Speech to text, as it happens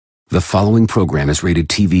The following program is rated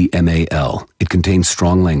TV MAL. It contains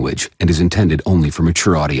strong language and is intended only for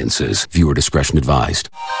mature audiences. Viewer discretion advised.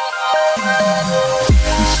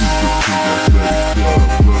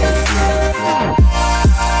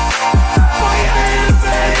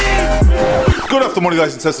 Good afternoon,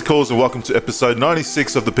 guys and testicles, and welcome to episode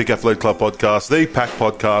 96 of the Pick Athletic Club podcast, the PAC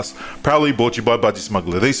podcast, proudly brought to you by Budgie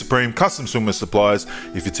Smuggler, the supreme custom swimwear suppliers.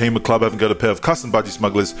 If your team or club haven't got a pair of custom Budgie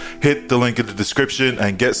Smugglers, hit the link in the description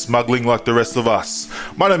and get smuggling like the rest of us.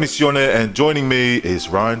 My name is Sione, and joining me is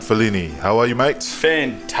Ryan Fellini. How are you, mate?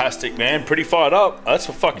 Fantastic, man. Pretty fired up. That's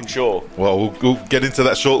for fucking sure. Well, we'll get into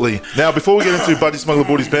that shortly. Now, before we get into Budgie Smuggler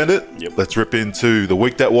Boardies Bandit, Let's rip into the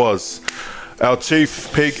week that was. Our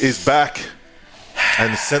chief pig is back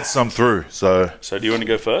and sent some through. So do you want to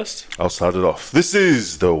go first? I'll start it off. This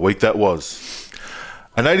is the week that was.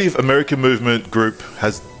 A Native American movement group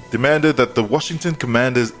has demanded that the Washington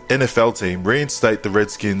Commanders NFL team reinstate the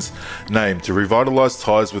Redskins' name to revitalize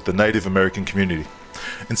ties with the Native American community.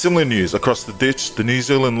 In similar news, across the ditch, the New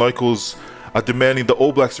Zealand locals are demanding the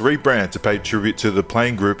All Blacks rebrand to pay tribute to the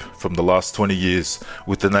playing group from the last 20 years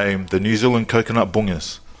with the name the New Zealand Coconut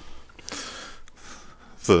Boongers.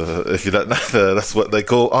 If you don't know, that's what they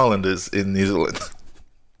call islanders in New Zealand.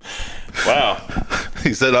 Wow.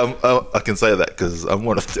 He said, I can say that because I'm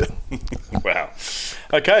one of them. Wow.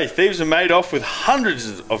 Okay, thieves are made off with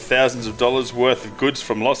hundreds of thousands of dollars worth of goods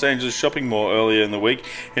from Los Angeles shopping mall earlier in the week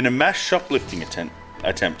in a mass shoplifting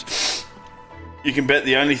attempt. You can bet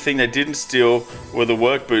the only thing they didn't steal were the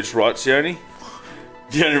work boots, right, Sione?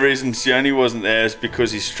 The only reason Sione wasn't there is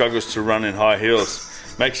because he struggles to run in high heels.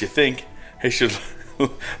 Makes you think he should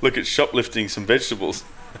look at shoplifting some vegetables.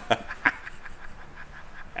 That's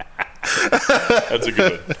a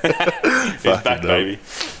good one. He's back, baby.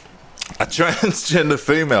 A transgender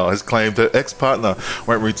female has claimed her ex-partner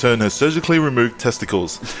won't return her surgically removed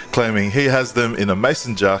testicles, claiming he has them in a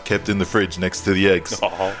mason jar kept in the fridge next to the eggs.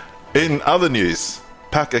 Oh. In other news,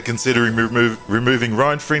 PAC are considering removing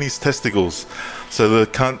Ryan Freeney's testicles so the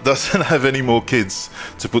cunt doesn't have any more kids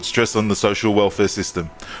to put stress on the social welfare system.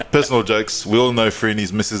 Personal jokes, we all know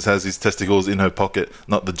Freeney's missus has his testicles in her pocket,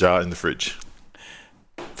 not the jar in the fridge.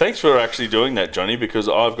 Thanks for actually doing that, Johnny, because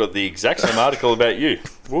I've got the exact same article about you.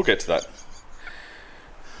 We'll get to that.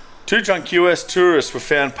 2 drunk US tourists were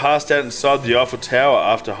found passed out inside the Eiffel Tower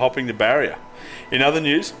after hopping the barrier. In other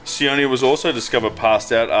news, Sione was also discovered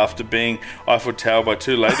passed out after being Eiffel Tower by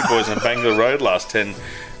 2 ladyboys on Bangor Road last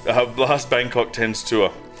Bangkok 10's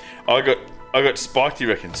tour. I got spiked, he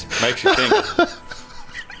reckons. Makes you think.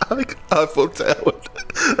 Eiffel Tower.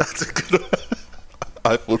 That's a good one.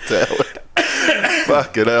 Eiffel Tower.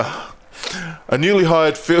 Fuck it out. A newly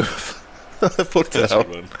hired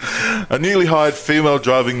female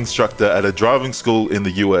driving instructor at a driving school in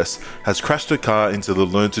the US has crashed her car into the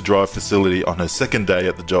Learn to Drive facility on her second day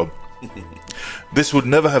at the job. This would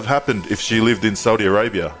never have happened if she lived in Saudi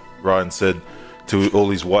Arabia, Ryan said to all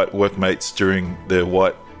his white workmates during their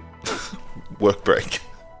white work break.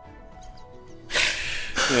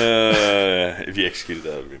 If you executed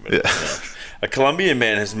that, it would be better. Yeah. A Colombian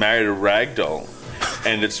man has married a ragdoll,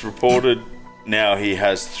 and it's reported now he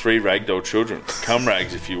has 3 ragdoll children. Cum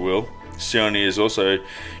rags, if you will. Sione is also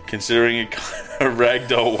considering a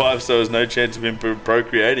ragdoll wife, so there's no chance of him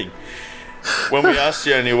procreating. When we asked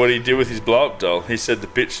Sione what he did with his blow-up doll, he said the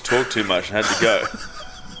bitch talked too much and had to go.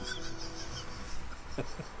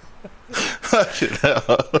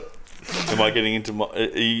 Am I getting into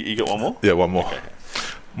you got one more? Yeah, one more. Okay.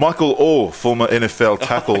 Michael Orr, former NFL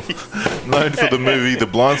tackle, known for the movie The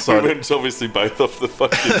Blind Side. We went obviously both off the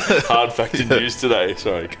fucking hard factor news today.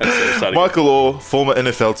 Sorry. Michael Orr, former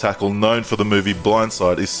NFL tackle, known for the movie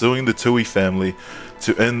Blindside, is suing the Tui family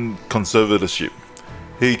to end conservatorship.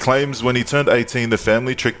 He claims when he turned 18, the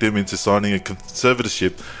family tricked him into signing a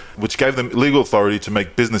conservatorship, which gave them legal authority to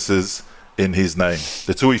make businesses in his name.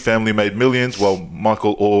 The Tui family made millions, while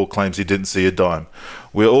Michael Orr claims he didn't see a dime.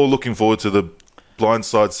 We're all looking forward to the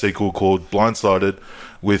Blindside sequel called Blindsided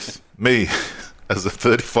with me as a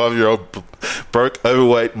 35-year-old broke,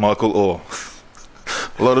 overweight Michael Orr.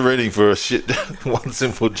 A lot of reading for a shit one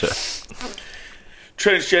simple joke.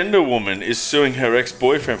 Transgender woman is suing her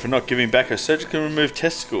ex-boyfriend for not giving back her surgically removed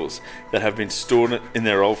testicles that have been stored in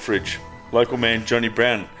their old fridge. Local man Johnny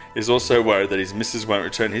Brown is also worried that his missus won't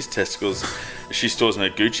return his testicles she stores in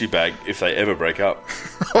a Gucci bag if they ever break up.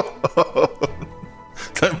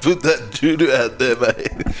 Don't put that doo-doo out there,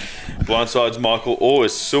 mate. Blindside's Michael Orr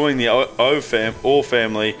is suing the Orr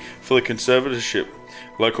family for the conservatorship.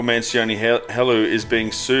 Local man Sione Helu is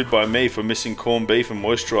being sued by me for missing corned beef and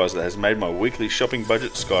moisturiser that has made my weekly shopping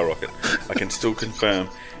budget skyrocket. I can still confirm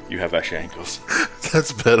You have ashy ankles.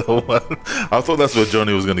 That's a better one. I thought that's where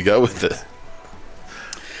Johnny was going to go with it.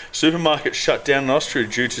 Supermarkets shut down in Austria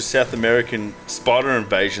due to South American spider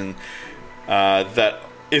invasion that,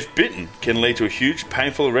 if bitten, can lead to huge,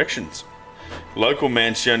 painful erections. Local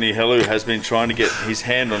man Sione Helu has been trying to get his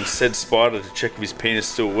hand on said spider to check if his penis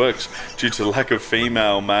still works due to lack of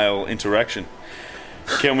female-male interaction.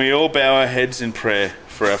 Can we all bow our heads in prayer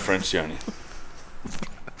for our friend Sione?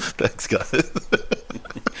 Thanks, guys.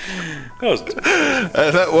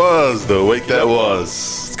 That That was the week that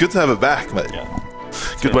was. It's good to have it back, mate. Yeah.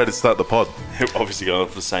 Good way to start the pod. Obviously going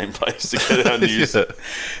for the same place to get our news. Yeah.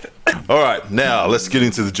 All right, now let's get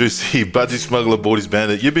into the juicy Budgie Smuggler, Bordy's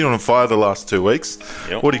Bandit. You've been on fire the last 2 weeks.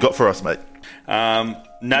 Yep. What do you got for us, mate?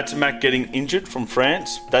 Natamak getting injured from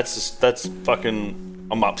France. That's fucking.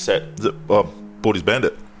 I'm upset. Is it, Bordy's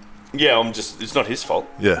Bandit. Yeah, it's not his fault.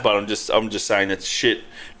 Yeah. But I'm just saying that's shit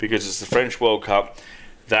because it's the French World Cup.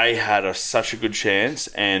 They had such a good chance,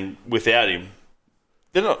 and without him,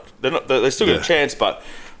 they still got a chance, but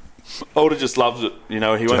I would have just loved it. You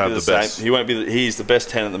know, he won't be the same. Best. He won't be. He's the best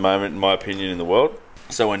 10 at the moment, in my opinion, in the world.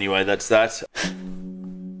 So anyway, that's that.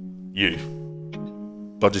 You.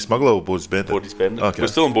 Budgie Smuggler or Bordy's Bandit? Bordy's Bandit. Okay. We're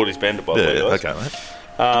still on Bordy's Bandit, by the way, guys. Okay, mate.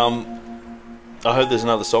 I heard there's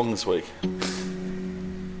another song this week.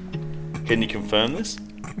 Can you confirm this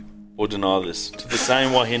or deny this? To the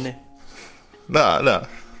same Wahine? No.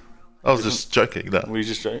 I was just joking. No. Were you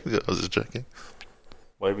just joking? Yeah, I was just joking.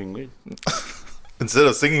 Why are you being weird? Instead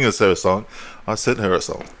of singing her a song, I sent her a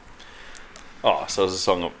song. Oh, so it was a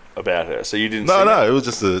song about her. So you didn't No, sing no, it was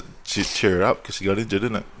just to cheer her up because she got injured,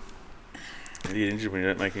 didn't it? You get injured when you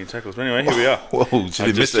don't make any tackles. But anyway, here we are. Whoa, she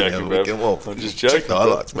didn't miss any on the weekend. Whoa. I'm just joking. Check the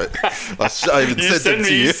highlights, mate. I even You sent them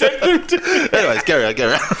to you. You sent them to me. Anyways, carry on.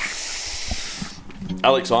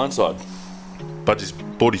 Alex Ironside. Budgie's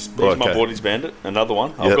Bordy's. He's my Bordy's Bandit. Another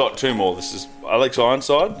one. I've got 2 more. This is Alex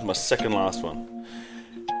Ironside, my second last one.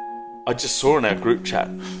 I just saw in our group chat.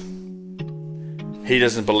 He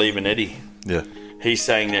doesn't believe in Eddie. Yeah. He's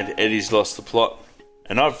saying that Eddie's lost the plot.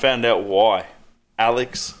 And I've found out why.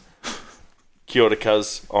 Alex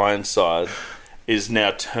Kiotakas Ironside is now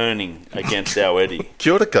turning against our Eddie.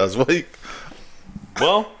 Kia ora, cuz.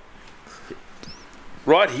 Well,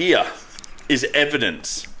 right here is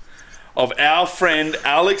evidence of our friend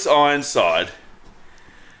Alex Ironside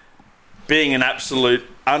being an absolute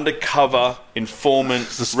undercover informant,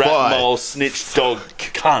 rat mole, snitch dog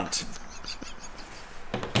cunt.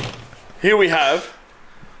 Here we have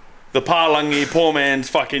the Parlangi poor man's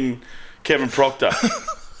fucking Kevin Proctor.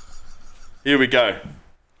 Here we go.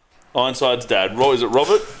 Ironside's dad. Is it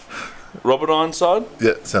Robert? Robert Ironside?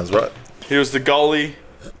 Yeah, sounds right. He was the goalie.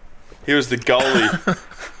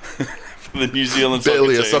 For the New Zealand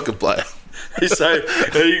Barely a soccer soccer player. team. So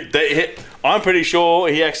I'm pretty sure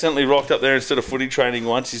he accidentally rocked up there instead of footy training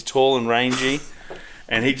once. He's tall and rangy,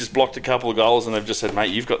 and he just blocked a couple of goals, and they've just said,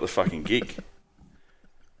 "Mate, you've got the fucking gig."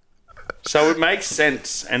 So it makes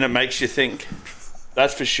sense, and it makes you think.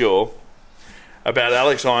 That's for sure. About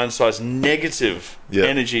Alex Ironside's negative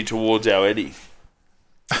energy towards our Eddie.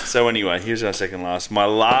 So anyway, here's our second last. My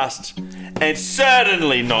last, and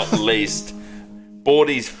certainly not least,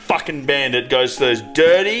 Bordy's fucking Bandit goes to those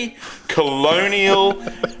dirty, colonial,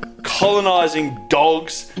 colonising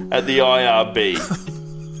dogs at the IRB.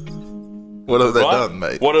 What have they done,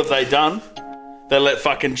 mate? What have they done? They let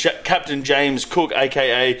fucking Captain James Cook,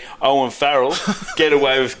 a.k.a. Owen Farrell, get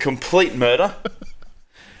away with complete murder.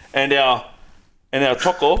 And our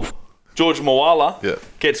toko, George Moala,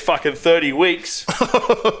 gets fucking 30 weeks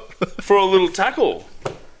for a little tackle.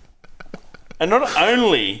 And not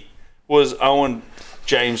only was Owen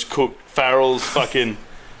James Cook Farrell's fucking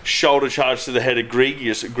shoulder charge to the head of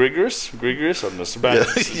Grigorous? I don't know, it's a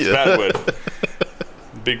bad word.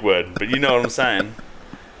 Big word, but you know what I'm saying.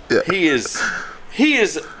 Yeah. He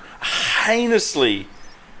is heinously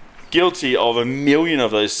guilty of 1 million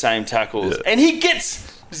of those same tackles, and he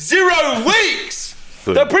gets 0 weeks.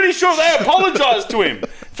 They're pretty sure they apologised to him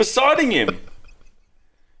for citing him.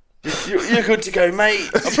 You're good to go, mate.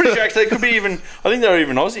 I'm pretty sure actually they could be even. I think they were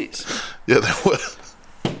even Aussies. Yeah, they were.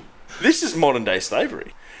 This is modern day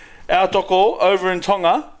slavery. Our toko over in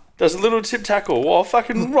Tonga does a little tip tackle. Well,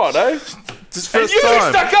 fucking righto. It's his first and you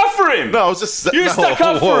time. stuck up for him. No, I was just. Stuck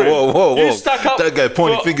up for him. Whoa. You stuck up. Don't go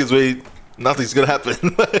pointing fingers where nothing's gonna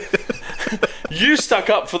happen. You stuck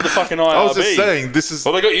up for the fucking IRB. I was just saying, this is.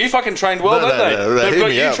 Well, they got you fucking trained well, don't they? They've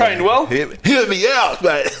got you trained well. Hear me out,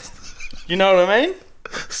 mate. You know what I mean?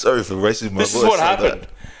 Sorry for raising my voice. This is what happened.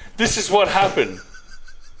 This is what happened.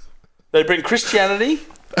 They bring Christianity,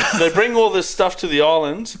 they bring all this stuff to the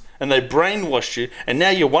islands, and they brainwashed you, and now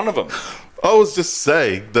you're one of them. I was just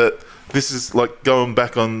saying that this is like going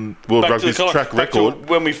back on World Rugby's track record.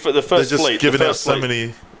 When the first they're just fleet, giving out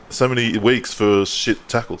so many weeks for shit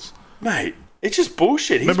tackles. Mate, it's just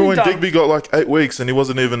bullshit. Remember when Digby got like 8 weeks and he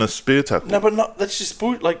wasn't even a spear tackle? No, but that's just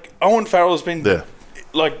bullshit. Like, Owen Farrell has been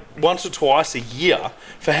like once or twice a year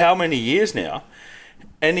for how many years now?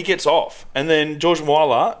 And he gets off. And then George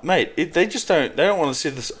Weiler, mate, they don't want to see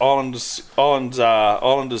this Islanders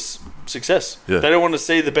success. Yeah. They don't want to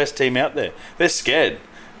see the best team out there. They're scared.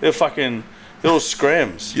 They're all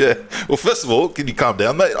scrams. Yeah. Well, first of all, can you calm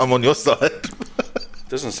down, mate? I'm on your side.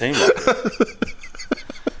 Doesn't seem like it.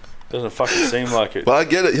 Doesn't fucking seem like it. But I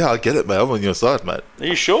get it. Yeah, I get it, mate. I'm on your side, mate. Are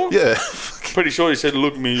you sure? Yeah. Pretty sure he said,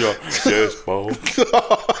 look at me. Yes, Bo.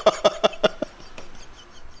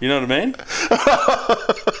 You know what I mean?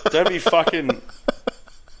 Don't be fucking...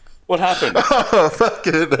 What happened? Oh,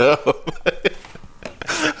 fucking hell, mate.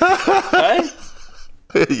 Hey?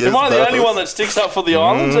 Yes, am I the only one that sticks up for the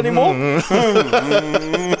Islands anymore?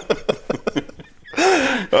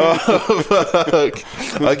 Oh, fuck.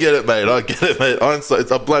 I get it, mate.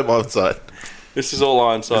 Ironside. I blame Ironside. This is all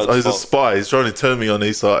Ironside's He's a spy. He's trying to turn me on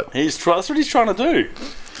his side. That's what he's trying to do.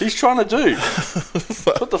 He's trying to do. That's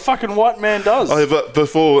what the fucking white man does. Oh, but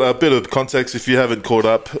before a bit of context, if you haven't caught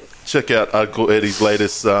up, check out Uncle Eddie's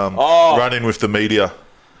latest run-in with the media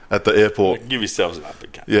at the airport. Give yourselves an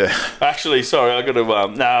uppercut. Yeah. Actually, sorry, I got to...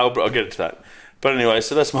 I'll get to that. But anyway,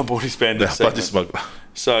 so that's my body spanding segment. Budgie Smuggler.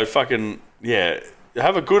 So fucking, yeah.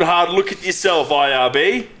 Have a good hard look at yourself,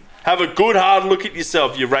 IRB. Have a good hard look at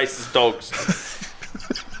yourself, you racist dogs.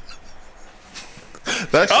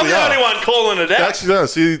 I'm the only one calling it out. Actually, no.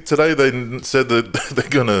 See, today they said that they're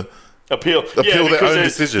going to appeal their own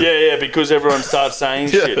decision. Yeah, because everyone starts saying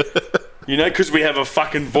shit. You know, because we have a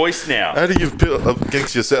fucking voice now. How do you appeal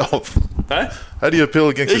against yourself? Huh? How do you appeal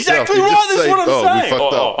against yourself? Exactly right, that's what I'm saying. We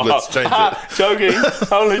fucked up. Let's change it. Joking.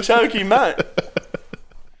 Only joking, mate.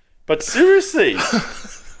 But seriously.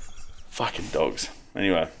 Fucking dogs.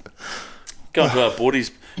 Anyway. Go on to our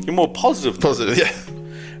boardies. You're more positive. Positive, yeah.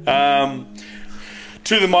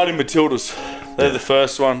 To the Mighty Matildas. They're the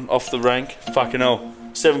first one off the rank. Fucking hell.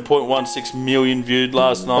 7.16 million viewed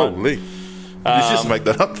last night. Holy. Did you just make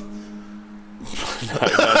that up?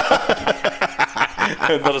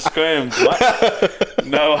 No. Not a scram. What?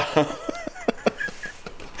 No.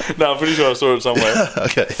 No, I'm pretty sure I saw it somewhere.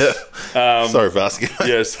 Okay, yeah. Sorry for asking.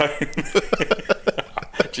 Yeah, sorry.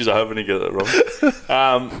 Jeez, I hope I didn't get that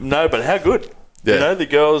wrong. No, but how good. Yeah. You know, the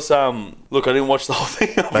girls, look, I didn't watch the whole thing,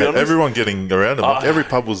 I'll be honest. Everyone getting around them. Like, every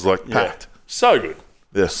pub was, like, packed. Yeah. So good.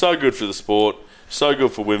 Yeah. So good for the sport. So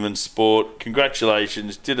good for women's sport.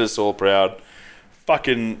 Congratulations. Did us all proud.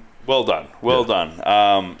 Fucking well done. Well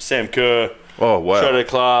done. Sam Kerr. Oh, wow. Showed her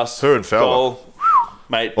class. Her and Fowler.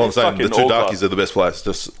 Mate, well, I'm saying the two darkies are the best players.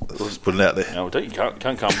 Just put it out there. No, you can't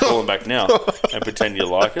come calling back now and pretend you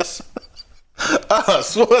like us.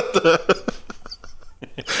 What the...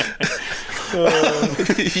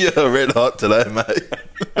 You're red hot today, mate.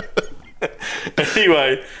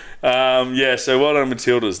 Anyway, so well done,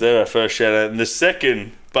 Matildas. They're our first shout out. And the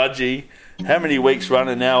second, Budgie, how many weeks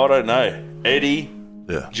running now? I don't know. Eddie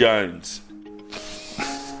Jones.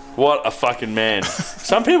 What a fucking man.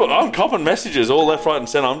 Some people, I'm copping messages all left, right, and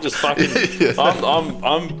centre. I'm just fucking,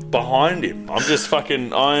 I'm behind him.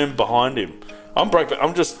 I am behind him. I'm broke, but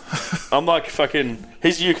I'm like fucking,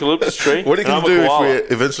 he's a eucalyptus tree. What are you going to do if we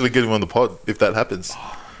eventually get him on the pod, if that happens?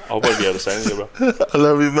 I won't be able to say anything, bro. I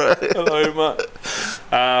love you, mate. I love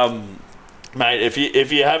you, mate. Mate,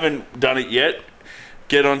 if you haven't done it yet,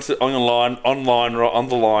 get on the line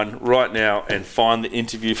right now and find the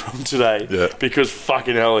interview from today. Yeah. Because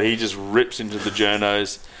fucking hell, he just rips into the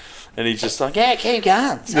journos. And he's just like, yeah, keep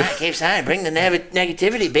going. So keep saying, bring the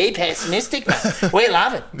negativity, be pessimistic, mate. We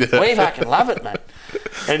love it. Yeah. We fucking love it, mate.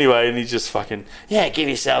 Anyway, and he's just fucking, give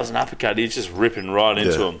yourselves an uppercut. He's just ripping right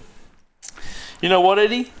into him. You know what,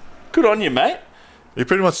 Eddie? Good on you, mate. He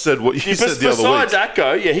pretty much said what you said the other week. Besides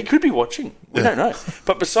Atco, he could be watching. We don't know.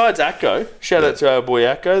 But besides Atco, shout out to our boy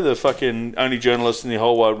Atco, the fucking only journalist in the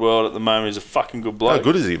whole wide world at the moment. He's a fucking good bloke. How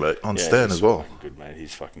good is he, mate? On Stan as well. Good, mate.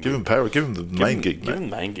 He's fucking give good. Give him the main gig, mate. Give him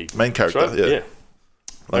the main gig. Main character, right. Yeah.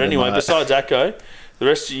 But anyway, besides Atco, the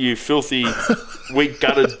rest of you filthy,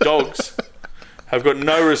 weak-gutted dogs have got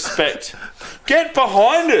no respect. Get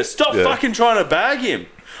behind us. Stop fucking trying to bag him.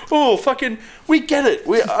 Oh, fucking, we get it.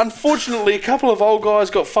 Unfortunately, a couple of old guys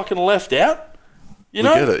got fucking left out. You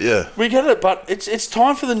know? We get it, yeah. We get it, but it's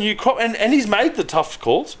time for the new crop. And he's made the tough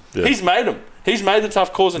calls. Yeah. He's made them. He's made the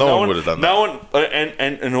tough calls. And no one would have done that. No one,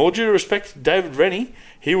 and all due respect to David Rennie,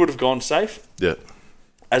 he would have gone safe. Yeah.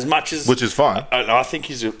 As much as... Which is fine. I think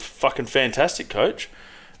he's a fucking fantastic coach.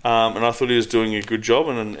 And I thought he was doing a good job.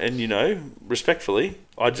 And you know, respectfully,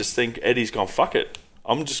 I just think Eddie's gone, fuck it.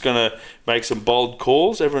 I'm just going to make some bold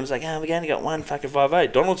calls. Everyone's like, we've only got one fucking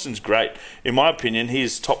 5'8". Donaldson's great. In my opinion,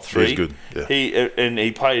 he's top 3. He's good, yeah.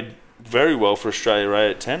 He played very well for Australia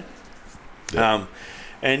at 10. Yeah.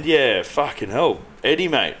 And yeah, fucking hell. Eddie,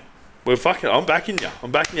 mate. I'm backing you.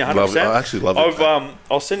 I'm backing you 100%. I actually love it.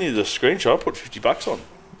 I'll send you the screenshot. I put $50 on.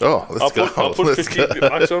 Oh, let's go. I'll put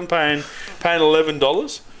 $50 on, paying $11,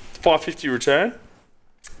 $5.50 return.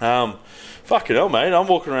 Fucking hell, mate. I'm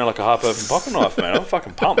walking around like a half-open pocket knife, man. I'm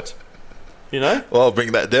fucking pumped. You know? Well, I'll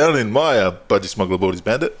bring that down in my Budgie Smuggler Boardies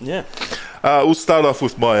Bandit. Yeah. We'll start off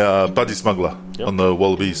with my Budgie Smuggler on the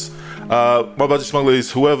Wallabies. My Budgie Smuggler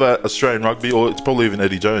is whoever at Australian Rugby, or it's probably even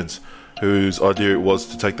Eddie Jones, whose idea it was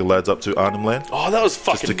to take the lads up to Arnhem Land. Oh, that was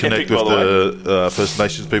fucking just to connect epic, with the First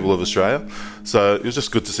Nations people of Australia. So it was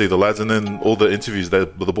just good to see the lads, and then all the interviews, the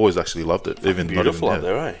boys actually loved it. Beautiful up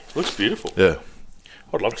there, eh? Looks beautiful. Yeah.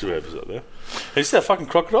 I'd love to be up there. Is that fucking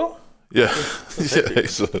crocodile? Yeah. Yeah.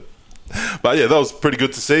 So, but yeah, that was pretty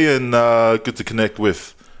good to see, and good to connect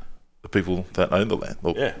with the people that own the land.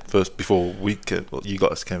 Well, first, before you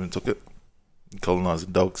guys came and took it,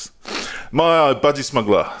 colonising dogs. My Budgie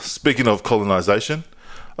Smuggler, speaking of colonisation,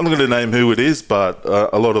 I'm not going to name who it is, but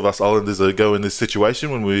a lot of us islanders go in this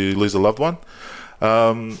situation when we lose a loved one.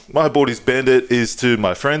 My Boardies Bandit is to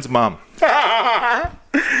my friend's mum.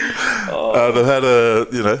 They've had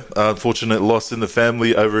a unfortunate loss in the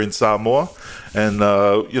family over in Samoa, and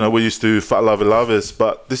we're used to wha'alawe-lawe,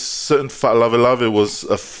 but this certain wha'alawe-lawe was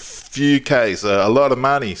a few Ks, a lot of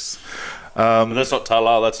monies. And that's not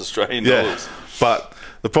tala, that's Australian dollars. But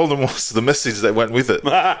the problem was the message that went with it.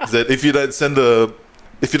 That if you don't send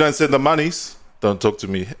the monies, don't talk to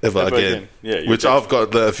me ever again. Yeah, which I've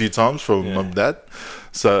got a few times from mum and dad.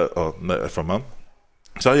 So, from mum.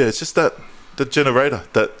 So yeah, it's just that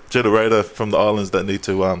generator from the islands that need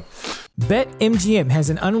to BetMGM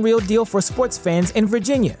has an unreal deal for sports fans in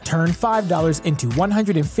Virginia. Turn $5 into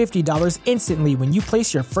 $150 instantly when you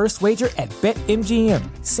place your first wager at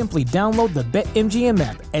BetMGM. Simply download the BetMGM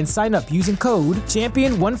app and sign up using code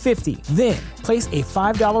Champion150. Then, place a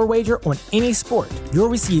 $5 wager on any sport. You'll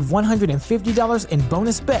receive $150 in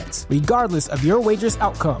bonus bets, regardless of your wager's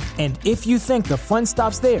outcome. And if you think the fun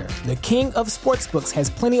stops there, the king of sportsbooks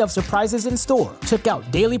has plenty of surprises in store. Check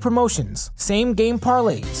out daily promotions, same-game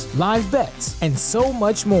parlays, live bets, and so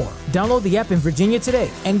much more. Download the app in Virginia today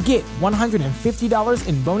and get $150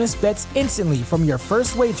 in bonus bets instantly from your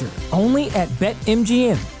first wager. Only at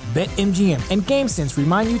BetMGM. BetMGM and GameSense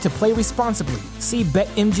remind you to play responsibly. See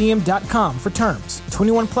BetMGM.com for terms.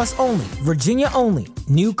 21 plus only. Virginia only.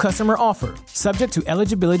 New customer offer. Subject to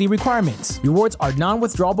eligibility requirements. Rewards are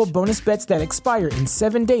non-withdrawable bonus bets that expire in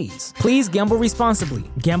 7 days. Please gamble responsibly.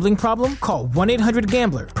 Gambling problem? Call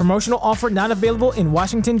 1-800-GAMBLER. Promotional offer not available in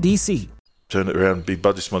Washington, D.C. Turn it around, be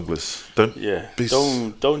Budgie Smugglers. Don't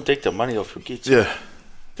take the money off your kids. Yeah.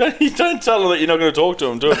 Don't tell them that you're not going to talk to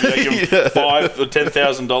them. Do it. You give them $5,000 or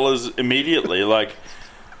 $10,000 immediately. Like,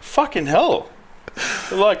 fucking hell.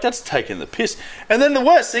 Like, that's taking the piss. And then the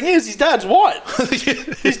worst thing is, his dad's white.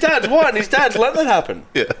 His dad's white, and his dad's letting that happen.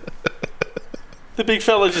 Yeah. The big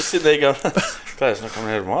fella just sitting there going, "Dad's not coming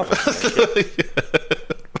out of my face."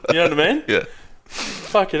 You know what I mean? Yeah.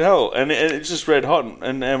 Fucking hell. And it's just red hot.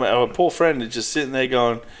 And our poor friend is just sitting there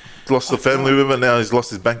going, lost the family member, now he's lost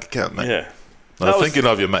his bank account, mate. Yeah. No, thinking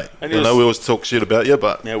of you, mate. I know we always talk shit about you,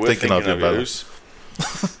 but we're thinking of you, brother.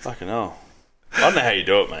 Fucking hell. I don't know how you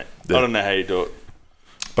do it, mate. Yeah. I don't know how you do it.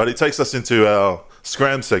 But it takes us into our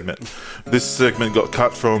Scram segment. This segment got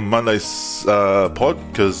cut from Monday's pod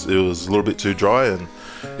because it was a little bit too dry and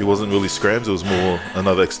it wasn't really Scrams. It was more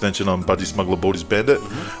another extension on Budgie Smuggler Boardies Bandit.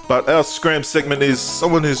 Mm-hmm. But our Scram segment is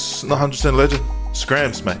someone who's not 100% legend.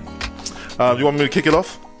 Scrams, mate. You want me to kick it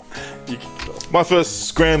off? You kick it off. My first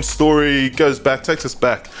Scram story takes us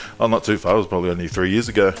back. Not too far. It was probably only 3 years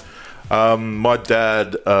ago. My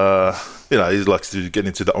dad, he likes to get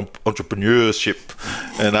into the entrepreneurship,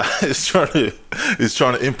 and he's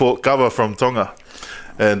trying to import Kava from Tonga,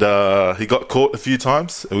 and he got caught a few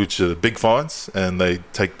times, which are big fines, and they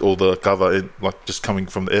take all the Kava in, like just coming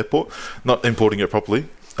from the airport, not importing it properly,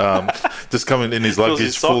 just coming in his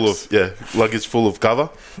luggage full of Kava,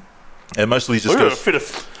 and mostly he just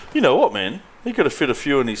goes. You know what, man? He could have fit a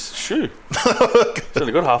few in his shoe. He's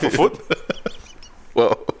only got half a foot.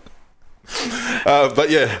 Well, but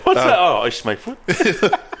yeah. What's that? Oh, I just make foot.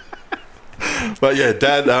 But yeah,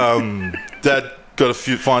 Dad got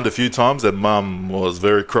fined a few times, and Mum was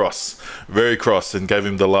very cross, and gave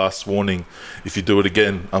him the last warning: if you do it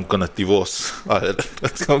again, I'm gonna divorce.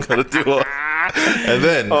 I'm gonna divorce. And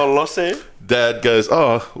then lost it. Dad goes,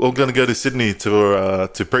 "Oh, we're going to go to Sydney to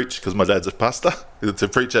preach because my dad's a pastor to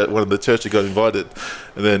preach at one of the church. He got invited,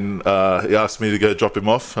 and then he asked me to go drop him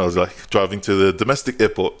off. I was like driving to the domestic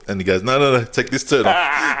airport, and he goes, "No, take this turn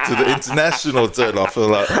off to the international turn off." I was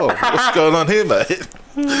like, "Oh, what's going on here, mate?"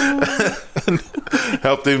 And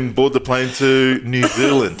helped him board the plane to New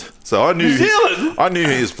Zealand. So I knew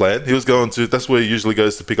his plan. He was going to. That's where he usually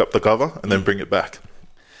goes to pick up the Kava and then bring it back.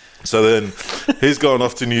 So then he's gone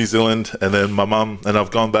off to New Zealand, and then my mum and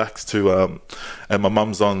I've gone back to, and my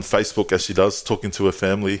mum's on Facebook as she does, talking to her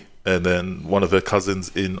family, and then one of her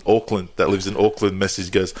cousins in Auckland that lives in Auckland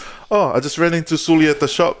message goes, "Oh, I just ran into Sully at the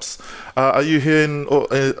shops. Are you here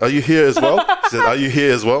are you here as well?" She said, "Are you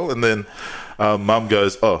here as well?" And then mum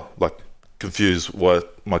goes, "Oh," like confused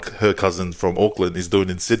what her cousin from Auckland is doing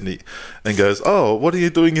in Sydney, and goes, "Oh, what are you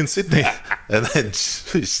doing in Sydney?" And then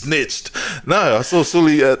she snitched. "No, I saw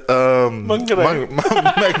Sully at Mangere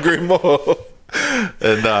Mall."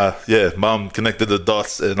 And mum connected the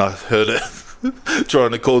dots, and I heard it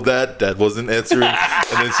trying to call dad. Dad wasn't answering,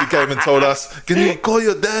 and then she came and told us, "Can you call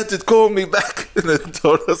your dad to call me back?" And then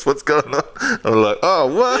told us what's going on. I was like, "Oh,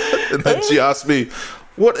 what?" And then she asked me,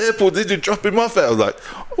 "What airport did you drop him off at?" I was like,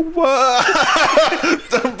 "What?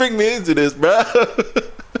 Don't bring me into this, bro."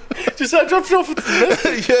 Just I dropped it off at the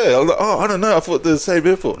domestic. Yeah, I was like, "Oh, I don't know. I thought they're the same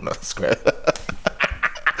airport." No, scrap.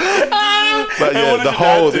 But yeah,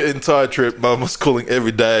 the entire trip, mum was calling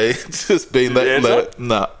every day, just being that.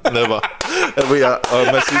 Nah, never. And we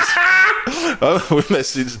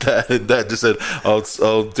messaged dad, and dad just said,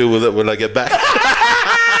 "I'll deal with it when I get back."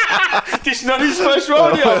 This is not his first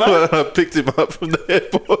rodeo, man. I picked him up from the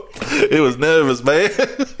airport. He was nervous, man.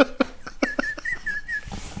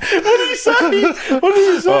 What did he say?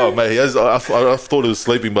 Oh, mate, I thought he was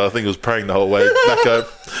sleeping, but I think he was praying the whole way back home.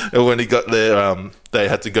 And when he got there, they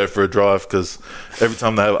had to go for a drive because every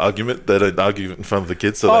time they have an argument, they don't argue in front of the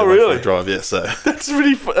kids, so they went for a drive. Yeah, so that's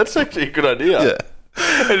that's actually a good idea. Yeah.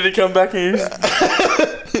 And did he come back and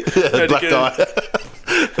black guy.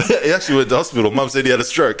 He actually went to hospital. Mum said he had a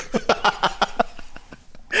stroke.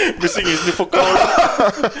 Missing his nipple cord.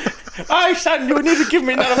 "Hey, son, you need to give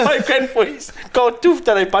me another $5,000 for his gold tooth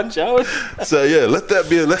that I punch out." So yeah, let that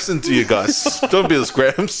be a lesson to you guys. Don't be the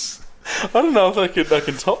scrams. I don't know if I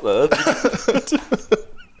can top that.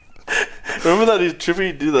 Remember that he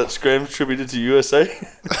did that Scrams trip he did to USA?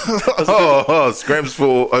 Scrams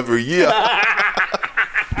for over a year.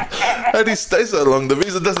 How do you stay so long? The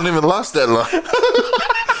visa doesn't even last that long.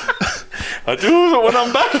 I do it when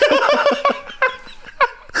I'm back.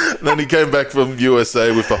 Then he came back from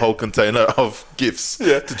USA with a whole container of gifts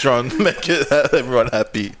to try and make everyone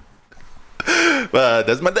happy. But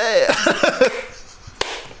that's my dad.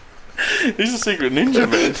 He's a secret ninja,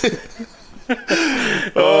 man.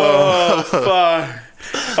 Oh, fuck.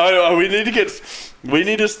 We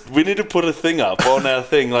need to put a thing up on our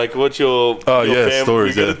thing. Like, what's your family?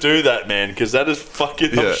 Stories. We got to do that, man, because that is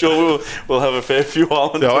fucking. I'm sure we'll have a fair few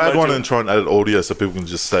islands. Yeah, I had one and try and add audio so people can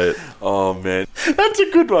just say it. Oh man, that's a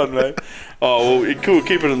good one, man. Oh well, cool.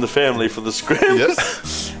 Keep it in the family for the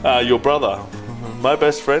scrams. Yep. Your brother, my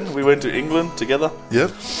best friend. We went to England together.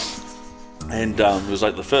 Yep. And it was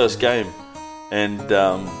like the first game, and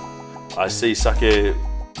I see Sake. I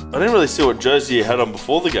didn't really see what jersey he had on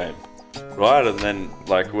before the game. Right, and then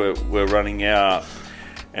like we're running out,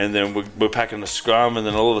 and then we're packing the scrum, and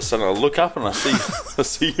then all of a sudden I look up and I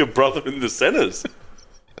see your brother in the centres.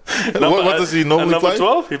 What does he normally play?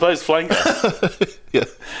 Number 12, he plays flanker. Yeah.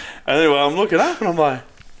 And anyway, I'm looking up and I'm like,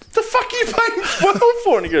 "What the fuck are you playing 12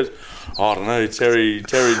 for?" And he goes, "Oh, I don't know. Terry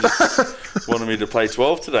just wanted me to play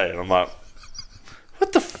 12 today." And I'm like,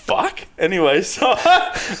 "What the fuck?" Anyway, so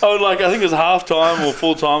I think it was half time or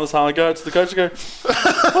full time. This time I go to the coach and go,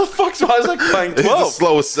 "What the fuck's Isaac playing 12? He's the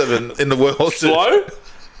slowest 7 in the world.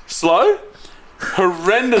 Slow,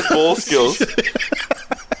 horrendous ball skills.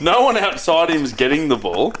 No one outside him is getting the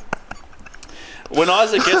ball. When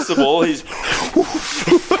Isaac gets the ball, he's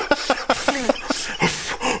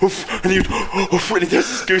and he does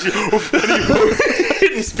his goosey and he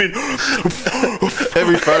hit and spin.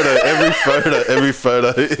 Every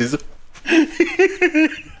photo is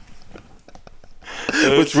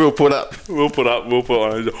which we'll put up. We'll put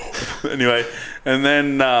on. Anyway, and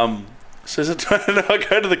then so I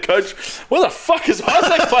go to the coach. "What the fuck is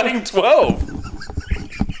Isaac playing 12?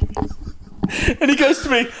 And he goes to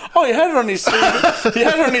me, "Oh, he had it on his CV. He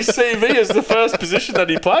had it on his CV as the first position that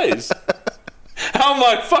he plays." I'm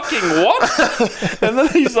like, "Fucking what?" And then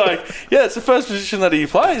he's like, "Yeah, it's the first position that he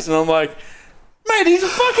plays." And I'm like, Mate, he's a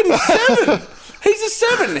fucking 7. He's a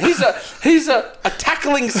 7. He's a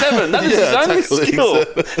tackling 7. That is his only skill.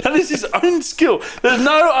 That is his own skill. There's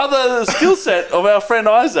no other skill set of our friend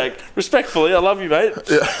Isaac. Respectfully, I love you, mate.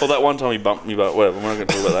 Yeah. Well, that one time he bumped me, but whatever. We're not going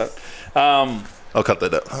to talk about that. I'll cut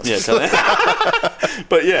that out. Yeah, cut that.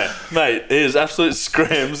 But yeah, mate, it is absolute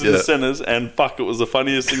scrams in the centres, and fuck, it was the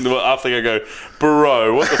funniest thing. After I go,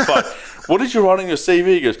 bro, what the fuck? What did you write on your CV?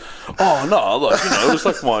 He goes, oh, no, like, it was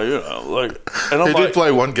like my, like... And I'm he did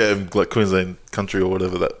play one game, like Queensland Country or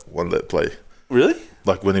whatever, that one that play. Really?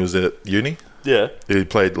 Like when he was at uni. Yeah. He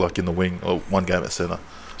played like in the wing or one game at centre.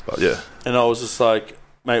 But yeah. And I was just like,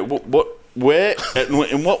 mate, where,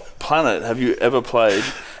 in what planet have you ever played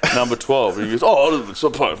number 12? And he goes, oh, I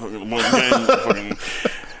played one game.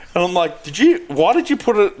 And I'm like, why did you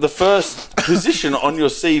put the first position on your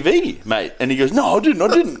CV, mate? And he goes, no, I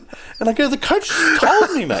didn't. And I go, the coach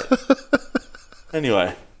told me, mate.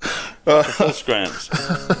 Anyway, full scrams.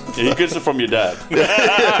 Yeah, he gets it from your dad. He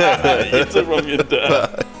gets it from your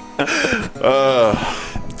dad.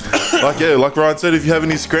 Like Ryan said, if you have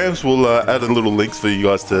any scrams, we'll add a little links for you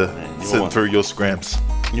guys to send through your scrams.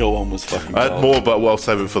 Your one was fucking I had more, but we'll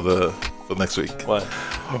save it for next week. What?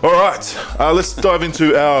 All right, let's dive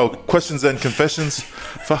into our questions and confessions.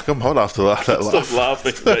 Fuck, I'm hot after that laugh. Stop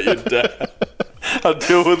laughing about your dad. I'll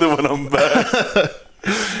deal with it when I'm back.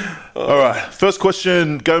 All right, first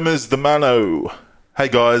question, Gomez the Mano. Hey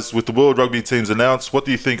guys, with the World Rugby teams announced, what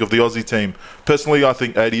do you think of the Aussie team? Personally, I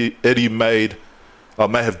think Eddie may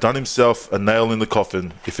have done himself a nail in the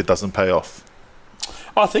coffin if it doesn't pay off.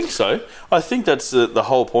 I think so. I think that's the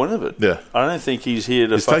whole point of it. Yeah. I don't think he's here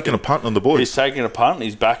to... He's taking a punt on the boys. He's taking a punt.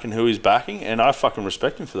 He's backing who he's backing, and I fucking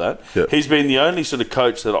respect him for that. Yeah. He's been the only sort of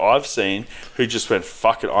coach that I've seen who just went,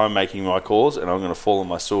 fuck it, I'm making my calls, and I'm going to fall on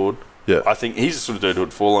my sword. Yeah. I think he's the sort of dude who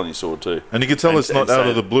would fall on his sword too. And you can tell it's not out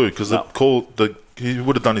of the blue, because he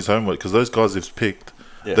would have done his homework, because those guys he's picked,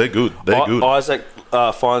 they're good. They're good. Isaac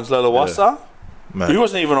finds Lelawasa. Man. He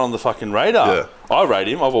wasn't even on the fucking radar. Yeah. I rate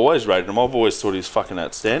him. I've always rated him. I've always thought he's fucking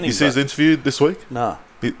outstanding. You see his interview this week? Nah.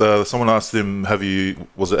 Someone asked him,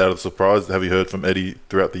 was it out of surprise, have you heard from Eddie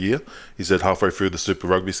throughout the year? He said halfway through the Super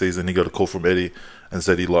Rugby season, he got a call from Eddie and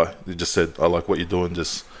said he just said, I like what you're doing,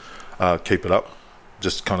 just keep it up.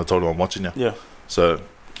 Just kind of told him, I'm watching you. Yeah. So.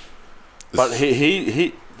 But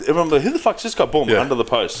he remember, who the fuck's this guy? Boom, under the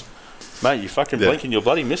post. Mate, you fucking blink and you'll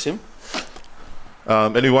bloody miss him.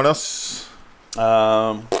 Anyone else?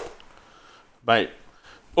 Mate,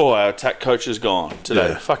 our attack coach is gone today.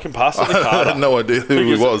 Yeah. Fucking pass it to Carter. I had no idea who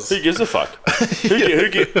he was. Who gives a fuck?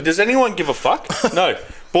 Does anyone give a fuck? No.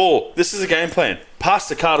 Ball. This is a game plan. Pass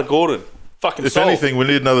to Carter Gordon. Fucking If solve. anything, we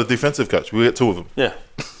need another defensive coach. We'll get two of them. Yeah.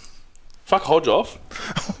 Fuck Hodge off.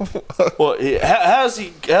 Well, how's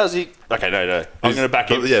he? Okay, no. I'm going to back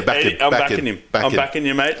him. Yeah, back him. I'm backing him. I'm backing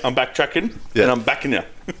you, mate. I'm backtracking, and I'm backing you.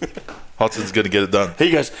 Hodson's going to get it done.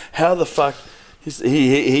 He goes, how the fuck?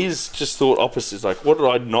 He's just thought opposite. He's like, what did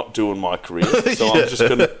I not do in my career? So I'm just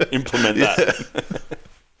going to implement that.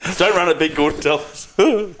 Don't run it, Big Gordon, tell us.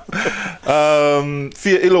 Fia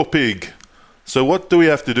Ilopig. So what do we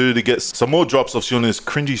have to do to get some more drops of Siona's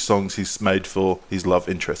cringy songs he's made for his love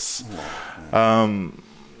interests?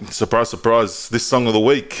 Surprise, surprise. This song of the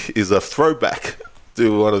week is a throwback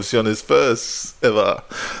to one of Siona's first ever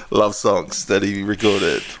love songs that he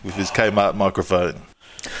recorded with his Kmart microphone.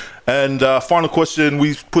 And final question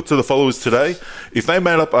we put to the followers today. If they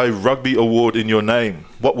made up a rugby award in your name,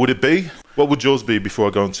 what would it be? What would yours be before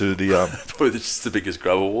I go into the... Probably just the biggest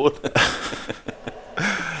grub award.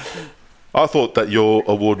 I thought that your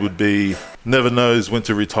award would be Never Knows When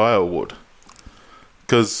to Retire award.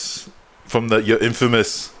 Because from your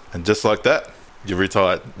infamous, and just like that, you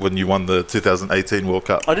retired when you won the 2018 World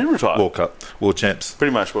Cup. I did retire. World Champs.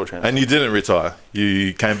 Pretty much World Champs. And you didn't retire.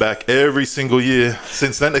 You came back every single year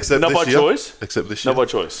since then, except this year. Not by choice. Except this year. Not by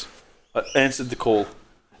choice. I answered the call.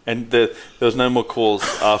 And there was no more calls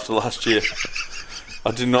after last year. I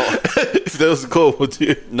did not. If there was a call, would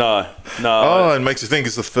you? No. Oh, it makes you think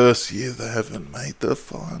it's the first year they haven't made the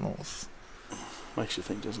finals. Makes you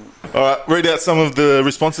think, doesn't it? All right, read out some of the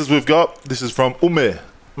responses we've got. This is from Ume.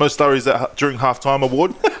 Most stories during halftime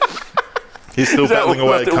award. He's still battling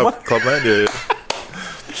away at Clubland. Yeah.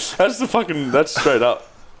 That's straight up.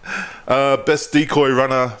 Best decoy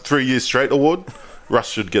runner 3 years straight award. Russ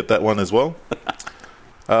should get that one as well.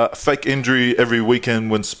 Fake injury every weekend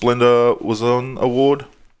when Splendor was on award.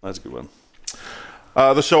 That's a good one.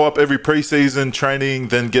 The show up every pre-season training,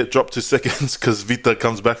 then get dropped to seconds because Vita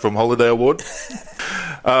comes back from holiday award.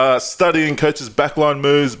 Studying coaches' backline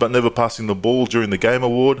moves but never passing the ball during the game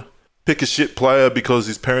award. Pick a shit player because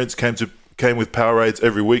his parents came came with Powerades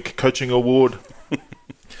every week coaching award.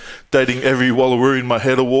 Dating every wallaroo in my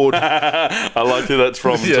head award. I like who that's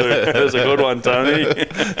from too. That's a good one, Tony.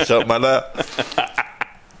 Shut my lap.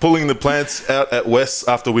 Pulling the plants out at West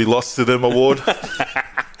after we lost to them award.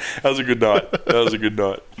 That was a good night.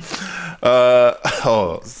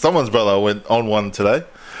 Someone's brother went on one today.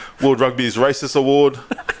 World Rugby's Racist Award.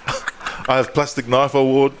 I have Plastic Knife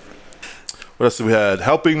Award. What else have we had?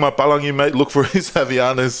 Helping my Palangi mate look for his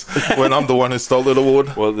Havianas when I'm the one who stole it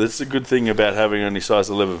award. Well, that's a good thing about having only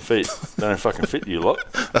size 11 feet. They don't fucking fit you lot.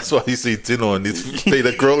 That's why you see Tino and his feet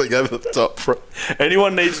are crawling over the top.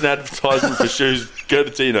 Anyone needs an advertisement for shoes, go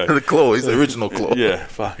to Tino. The claw, he's the original claw. Yeah,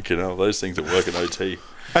 fucking hell. Those things that work in OT.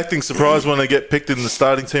 Acting surprised when they get picked in the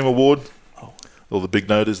starting team award. All the big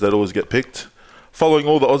noters that always get picked. Following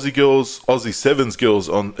all the Aussie Sevens girls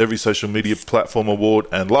on every social media platform award.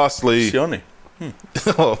 And lastly... Sione.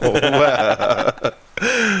 Oh, wow.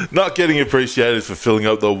 Not getting appreciated for filling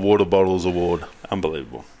up the water bottles award.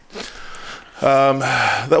 Unbelievable.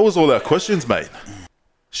 That was all our questions, mate.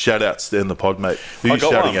 Shout outs to end the pod, mate. Who are you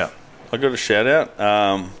shouting out? I got a shout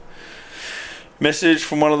out. Message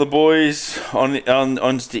from one of the boys on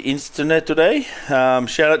the internet today.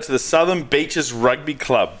 Shout out to the Southern Beaches Rugby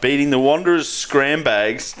Club beating the Wanderers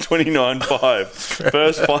Scrambags 29-5.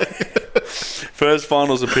 First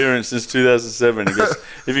finals appearance since 2007. He goes,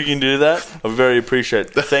 if you can do that, I very appreciate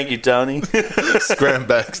it. Thank you, Tony.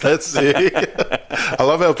 Scrambags, that's it. I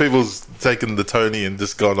love how people's taken the Tony and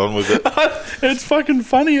just gone on with it. It's fucking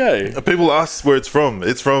funny, eh? People ask where it's from.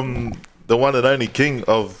 It's from the one and only king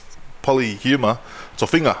of poly humour,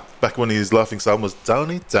 Tofinga, back when his laughing son was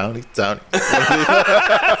Tony. That's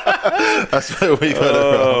where we got it from.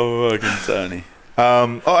 Oh, fucking Tony.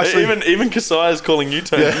 Actually, even Kasai is calling you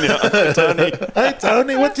Tony now. Tony. Hey,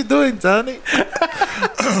 Tony, what you doing, Tony?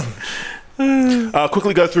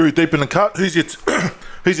 Quickly go through deep in the cut. Who's your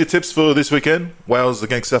tips for this weekend? Wales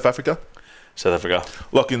against South Africa. South Africa.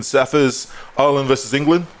 Lock in Saffers. Ireland versus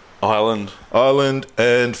England. Ireland.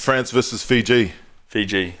 And France versus Fiji.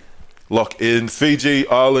 Fiji. Lock in Fiji,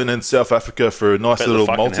 Ireland, and South Africa for a nice little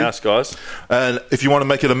multi. House, guys. And if you want to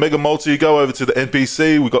make it a mega multi, go over to the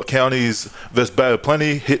NPC. We've got Counties versus Bay of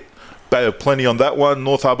Plenty. Hit Bay of Plenty on that one.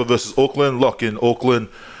 North Harbour versus Auckland. Lock in Auckland.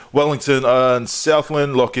 Wellington and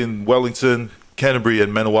Southland. Lock in Wellington. Canterbury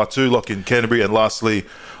and Manawatu. Lock in Canterbury. And lastly,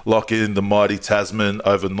 lock in the mighty Tasman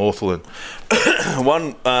over Northland.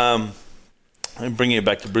 I'm bringing it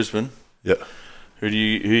back to Brisbane. Yeah. Who are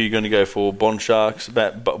you going to go for? Bond Sharks,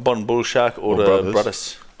 Bond Bull Shark, or the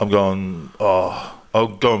Brothers? I'll go on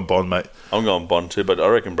Bond, mate. I'm going Bond too, but I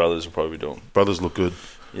reckon Brothers will probably do them. Brothers look good.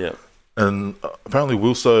 Yeah. And apparently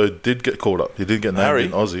Wilso did get caught up. He did get named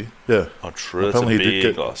in Aussie. Yeah. Oh, true. Apparently that's a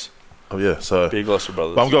big loss. Oh, yeah. So big loss for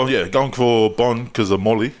Brothers. But I'm going for Bond because of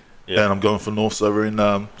Molly. Yeah. And I'm going for Norths over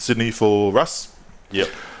in Sydney for Russ. Yep.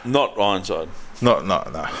 Not Ironside. No.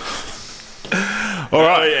 All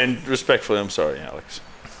right. And respectfully, I'm sorry, Alex.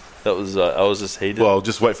 That was I was just heated. Well,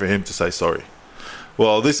 just wait for him to say sorry.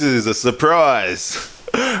 Well, this is a surprise.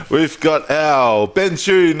 We've got our Ben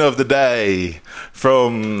tune of the day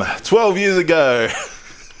from 12 years ago.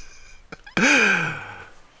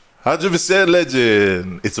 100%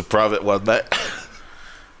 legend. It's a private one, mate.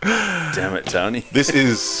 Damn it, Tony. This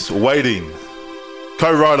is Waiting.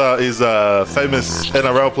 Co-writer is famous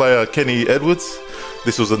NRL player Kenny Edwards.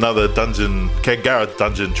 This was another Ken Garrett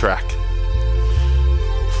dungeon track.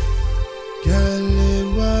 Girl, it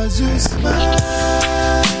was your smile.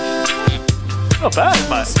 Not bad,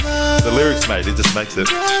 mate. The lyrics, mate, it just makes it.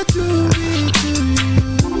 Girl,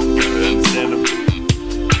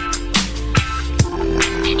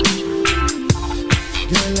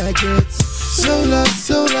 I get so lost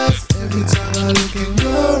every time I look in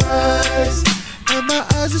your eyes. And my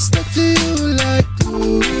eyes are stuck to you like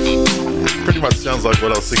glue. Pretty much sounds like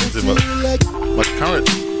what I was singing to my current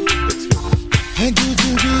ex-girlfriend. And could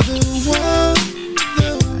you be the one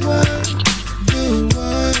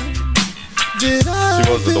that I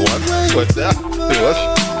She wasn't the one. Works out. It was.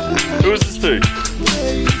 Who was this to?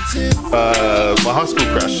 My high school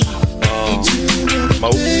crush. My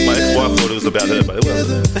ex-wife thought it was about her, but it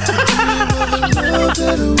wasn't.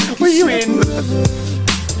 Were you in?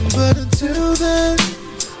 But until then,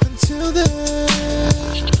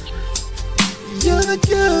 you're the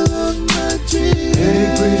girl of my dreams.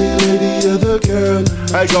 Hey, pretty lady, you're the girl.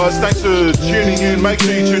 Hey guys, thanks for tuning in. Make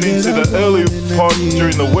sure you tune in to the early pod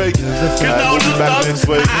during the week. We'll be back next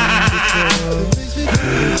week.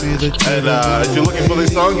 And if you're looking for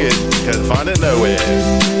this song, you can find it nowhere.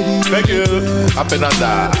 Thank you. Up and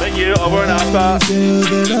under. Thank you. Over and after.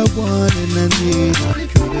 That I want and I need.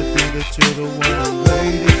 Could it be that you're the one I'm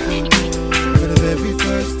waiting for? every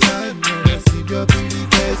first time when I see your pretty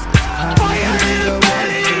face. I need the one,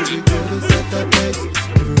 baby girl, to set the pace.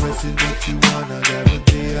 Every rest is what you want, I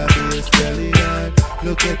guarantee I'll be a stallion.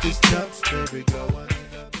 Look at these jumps, baby girl, one in a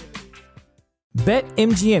million.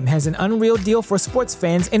 BetMGM has an unreal deal for sports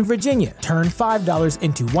fans in Virginia. Turn $5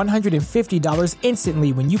 into $150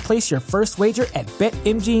 instantly when you place your first wager at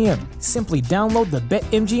BetMGM. Simply download the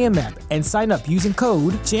BetMGM app and sign up using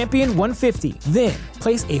code Champion150. Then,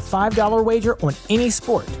 place a $5 wager on any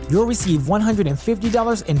sport. You'll receive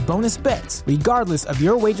 $150 in bonus bets, regardless of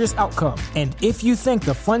your wager's outcome. And if you think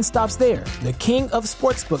the fun stops there, the king of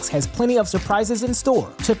sportsbooks has plenty of surprises in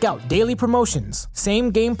store. Check out daily promotions,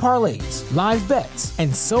 same-game parlays, live bets,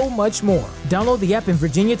 and so much more. Download the app in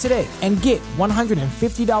Virginia today and get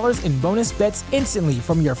 $150 in bonus bets instantly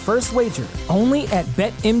from your first wager. Only at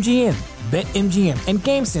BetMGM. BetMGM and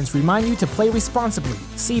GameSense remind you to play responsibly.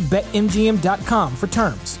 See BetMGM.com for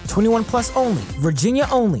terms. 21 plus only. Virginia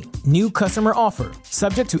only. New customer offer.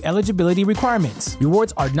 Subject to eligibility requirements.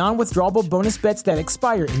 Rewards are non-withdrawable bonus bets that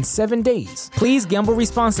expire in 7 days. Please gamble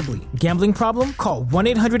responsibly. Gambling problem? Call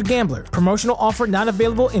 1-800-GAMBLER. Promotional offer not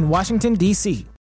available in Washington, D.C.